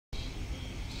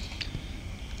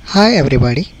Hi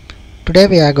everybody, today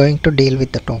we are going to deal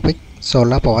with the topic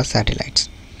solar power satellites.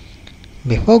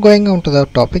 Before going on to the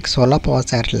topic solar power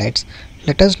satellites,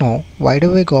 let us know why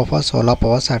do we go for solar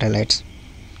power satellites.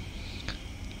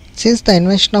 Since the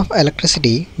invention of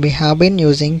electricity, we have been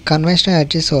using conventional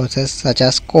energy sources such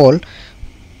as coal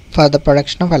for the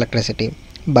production of electricity,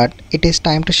 but it is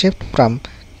time to shift from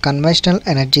conventional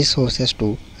energy sources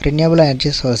to renewable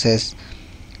energy sources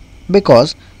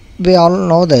because we all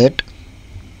know that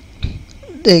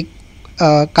the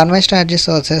conventional energy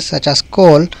sources such as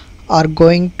coal are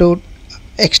going to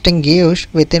extinguish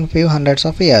within few hundreds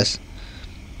of years.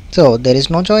 So there is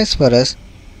no choice for us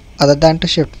other than to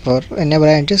shift for renewable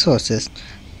energy sources.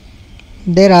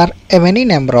 There are a many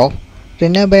number of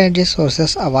renewable energy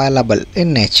sources available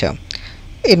in nature,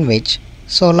 in which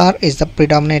solar is the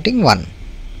predominating one.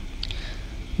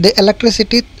 The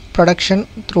electricity production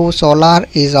through solar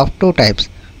is of two types.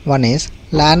 One is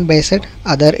land based,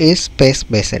 other is space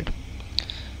based.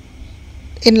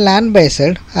 In land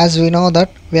based, as we know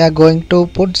that we are going to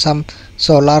put some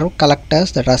solar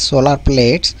collectors, that are solar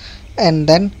plates, and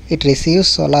then it receives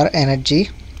solar energy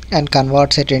and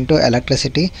converts it into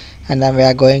electricity, and then we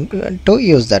are going to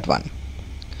use that one.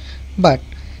 But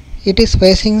it is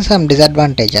facing some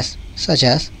disadvantages, such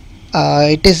as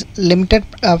it is limited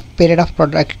period of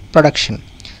production,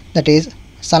 that is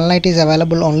sunlight is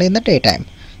available only in the daytime,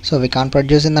 so we can't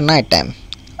produce in the night time.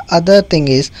 Other thing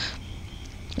is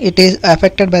it is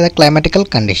affected by the climatical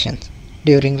conditions.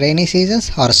 During rainy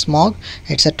seasons or smog,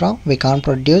 etc., we can't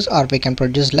produce, or we can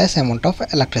produce less amount of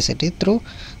electricity through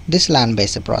this land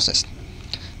based process.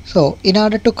 So in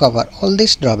order to cover all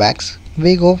these drawbacks,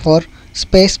 we go for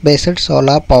space based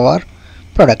solar power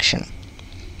production.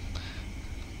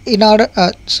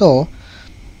 So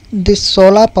these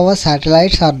solar power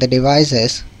satellites are the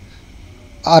devices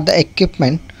or the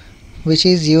equipment which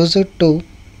is used to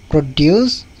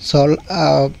produce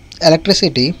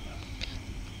electricity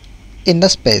in the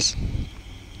space.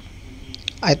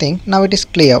 I think now it is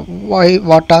clear why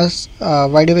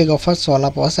do we go for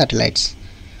solar power satellites.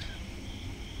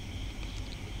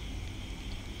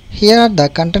 Here are the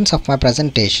contents of my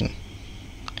presentation.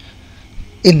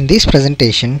 In this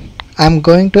presentation, I am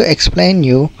going to explain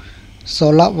you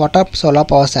what are solar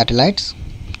power satellites,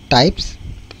 types,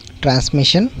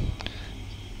 transmission,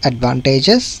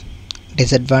 advantages,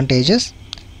 disadvantages,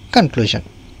 conclusion.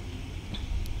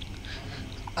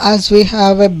 As we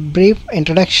have a brief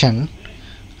introduction,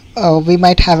 we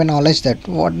might have a knowledge that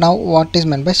what is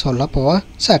meant by solar power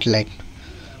satellite.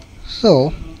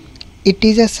 So it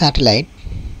is a satellite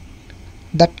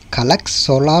that collects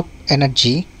solar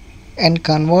energy and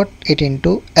convert it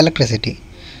into electricity.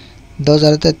 Those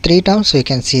are the three terms we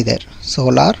can see there: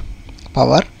 solar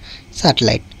power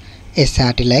satellite. A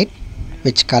satellite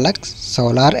which collects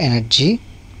solar energy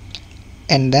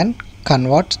and then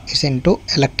converts it into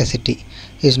electricity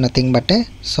is nothing but a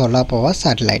solar power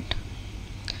satellite.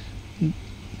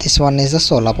 This one is a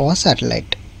solar power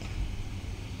satellite.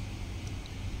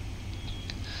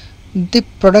 The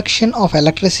production of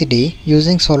electricity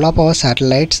using solar power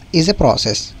satellites is a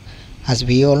process. As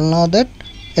we all know that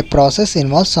a process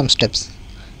involves some steps.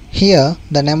 Here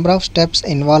the number of steps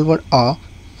involved are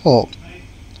 4.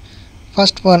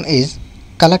 First one is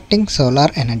collecting solar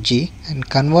energy and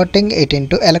converting it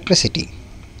into electricity.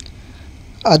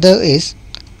 Other is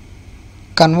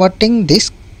converting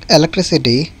this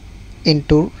electricity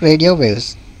into radio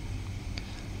waves.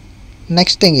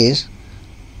 Next thing is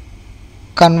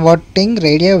converting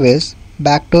radio waves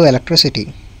back to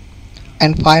electricity.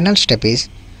 And final step is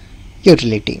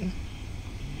utility.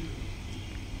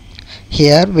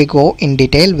 Here we go in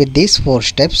detail with these 4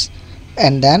 steps,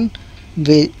 and then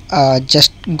we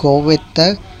just go with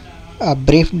the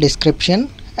brief description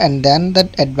and then the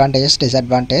advantages,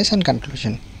 disadvantages, and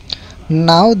conclusion.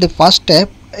 Now the first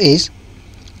step is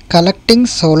collecting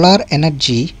solar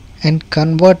energy and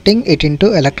converting it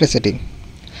into electricity.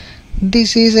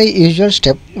 This is a usual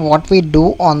step what we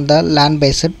do on the land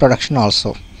based production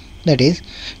also. That is,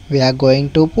 we are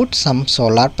going to put some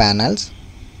solar panels,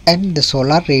 and the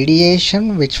solar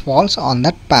radiation which falls on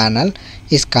that panel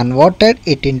is converted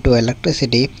it into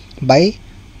electricity by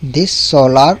these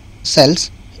solar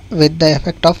cells with the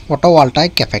effect of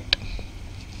photovoltaic effect.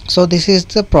 So this is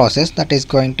the process that is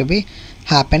going to be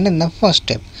happen in the first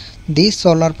step. These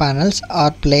solar panels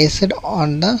are placed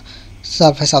on the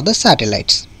surface of the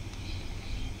satellites,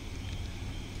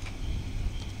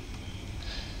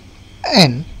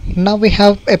 and now we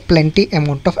have a plenty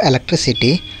amount of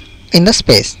electricity in the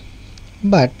space.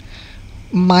 But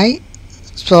my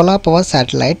solar power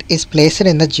satellite is placed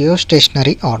in the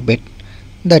geostationary orbit,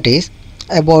 that is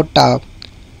about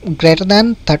greater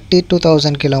than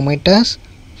 32,000 kilometers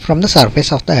from the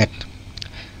surface of the earth.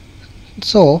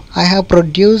 So I have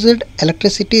produced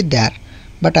electricity there,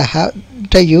 but I have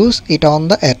to use it on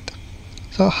the earth.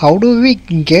 So how do we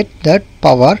get that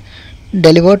power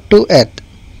delivered to earth?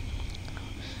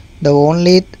 The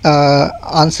only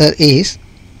answer is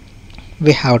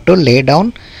we have to lay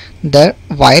down the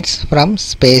wires from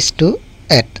space to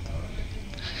earth.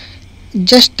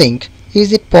 Just think,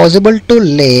 is it possible to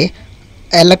lay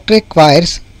electric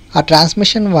wires or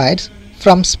transmission wires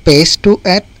from space to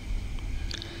earth?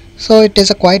 So it is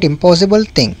a quite impossible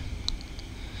thing.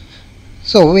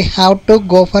 So we have to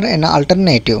go for an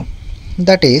alternative,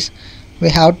 that is, we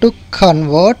have to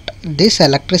convert this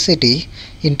electricity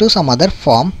into some other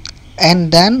form,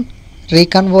 and then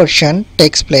reconversion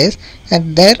takes place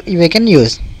and there we can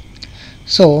use.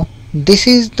 So this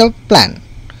is the plan,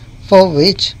 for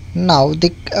which now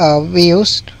we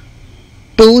use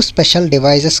two special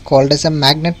devices called as a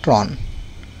magnetron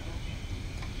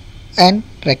and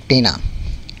rectina.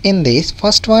 In this,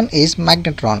 first one is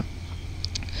magnetron.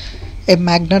 A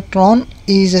magnetron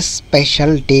is a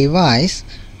special device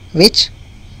which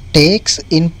takes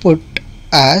input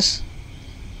as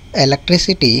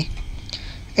electricity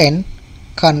and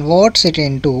converts it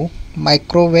into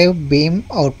microwave beam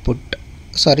output.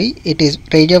 Sorry, it is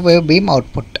radio wave beam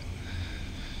output.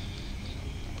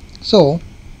 So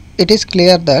it is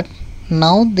clear that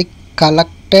now the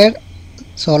collected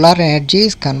solar energy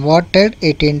is converted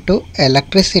it into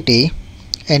electricity,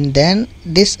 and then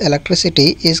this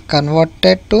electricity is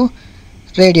converted to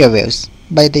radio waves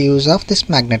by the use of this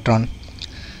magnetron.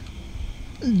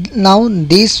 Now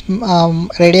these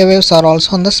radio waves are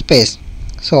also on the space,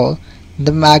 so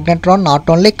the magnetron not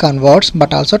only converts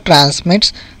but also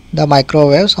transmits the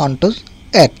microwaves onto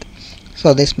earth.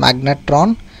 So this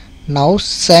magnetron now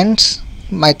sends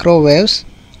microwaves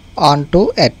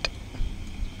onto earth.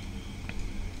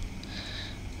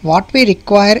 What we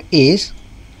require is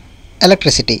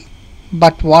electricity,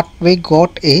 but what we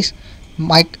got is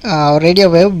radio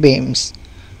wave beams.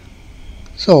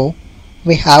 So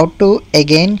we have to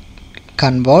again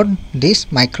convert these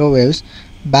microwaves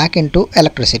back into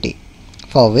electricity,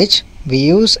 for which we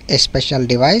use a special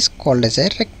device called as a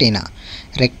rectina.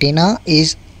 Rectina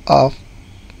is of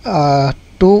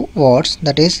two words,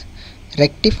 that is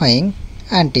rectifying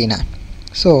antenna.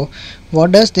 So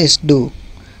what does this do?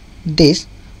 This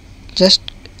just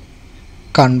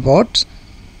converts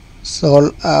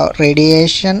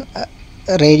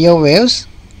radio waves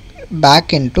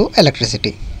back into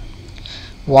electricity.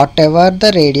 Whatever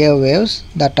the radio waves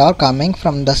that are coming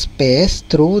from the space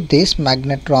through this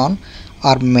magnetron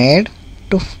are made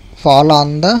to fall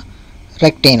on the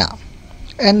rectina,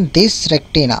 and this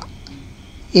rectina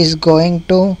is going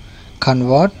to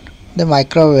convert the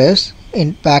microwaves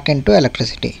back into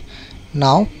electricity.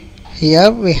 Now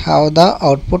here we have the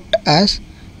output as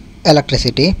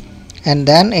electricity, and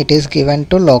then it is given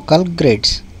to local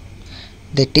grids.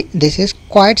 This is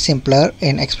quite simpler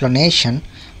in explanation,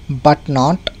 but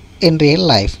not in real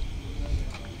life.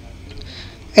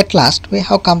 At last we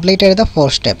have completed the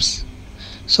 4 steps.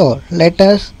 So let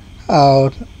us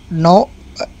know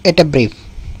at a brief.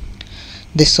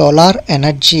 The solar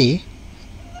energy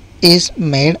is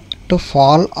made to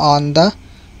fall on the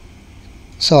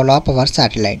solar power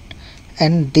satellite,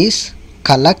 and this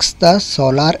collects the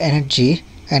solar energy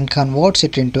and converts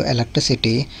it into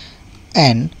electricity,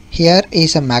 and here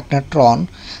is a magnetron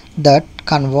that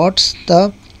converts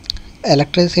the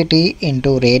electricity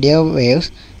into radio waves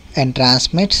and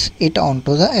transmits it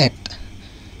onto the earth.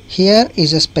 Here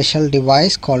is a special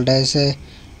device called as a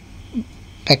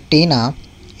rectina.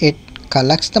 It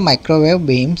collects the microwave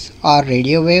beams or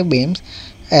radio wave beams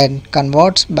and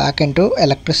converts back into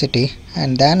electricity,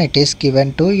 and then it is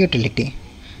given to utility.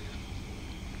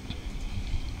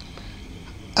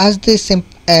 As this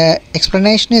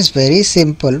explanation is very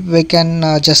simple, we can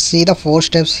just see the 4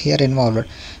 steps here involved,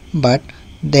 but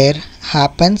there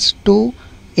happens to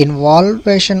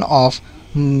involvement of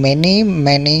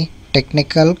many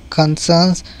technical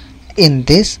concerns in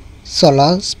this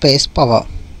solar space power.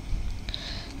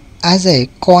 As a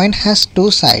coin has 2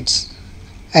 sides,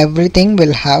 everything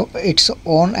will have its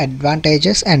own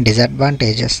advantages and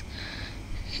disadvantages.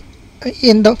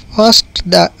 In the first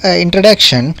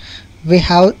introduction, we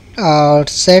have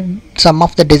said some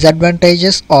of the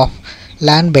disadvantages of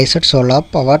land-based solar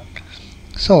power.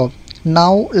 So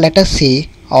now let us see,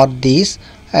 are these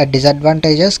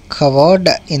disadvantages covered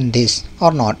in this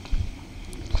or not.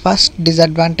 First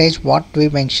disadvantage, what we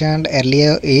mentioned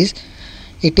earlier, is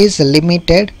it is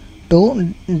limited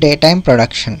to daytime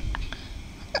production.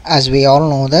 As we all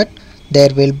know that there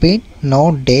will be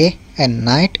no day and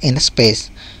night in space.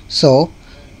 So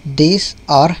these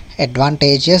are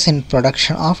advantages in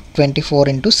production of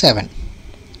 24/7.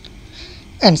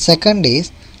 And second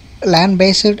is land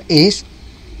based is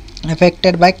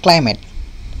affected by climate,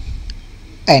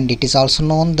 and it is also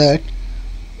known that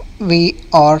we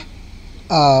are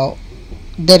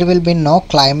there will be no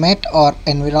climate or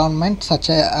environment such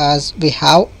as we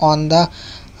have on the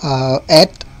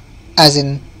earth as in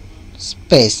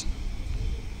space.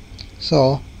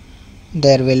 So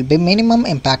there will be minimum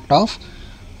impact of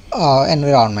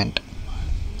environment.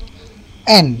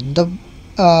 And the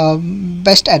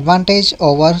best advantage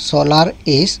over solar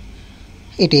is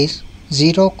it is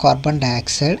zero carbon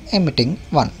dioxide emitting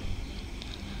one.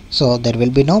 So there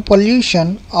will be no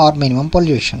pollution or minimum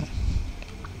pollution.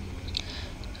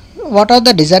 What are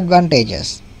the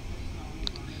disadvantages?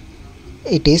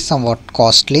 It is somewhat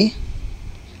costly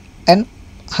and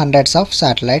hundreds of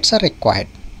satellites are required,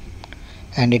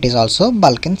 and it is also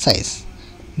bulk in size.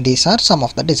 These are some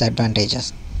of the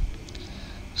disadvantages.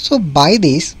 So by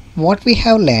this, what we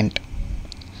have learnt,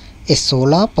 a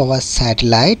solar power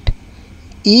satellite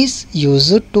is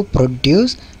used to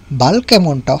produce bulk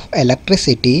amount of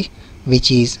electricity which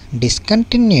is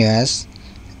discontinuous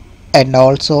and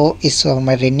also is from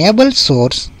a renewable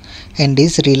source and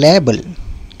is reliable.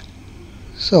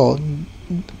 So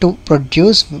to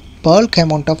produce bulk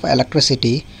amount of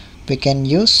electricity we can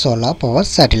use solar power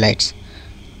satellites.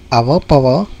 Our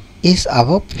power is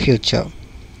our future.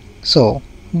 So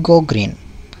go green.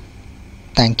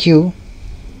 Thank you.